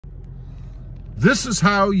This is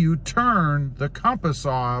how you turn the compass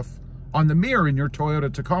off on the mirror in your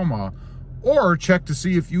Toyota Tacoma, or check to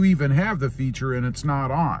see if you even have the feature and it's not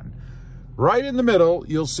on. Right in the middle,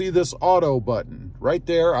 you'll see this auto button. Right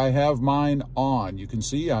there, I have mine on. You can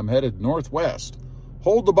see I'm headed northwest.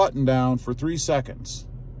 Hold the button down for 3 seconds.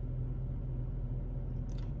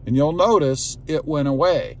 And you'll notice it went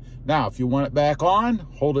away. Now, if you want it back on,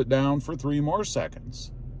 hold it down for 3 more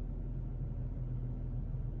seconds.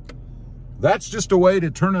 That's just a way to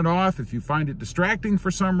turn it off if you find it distracting for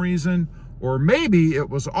some reason, or maybe it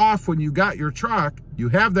was off when you got your truck, you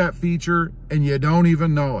have that feature, and you don't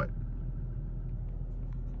even know it.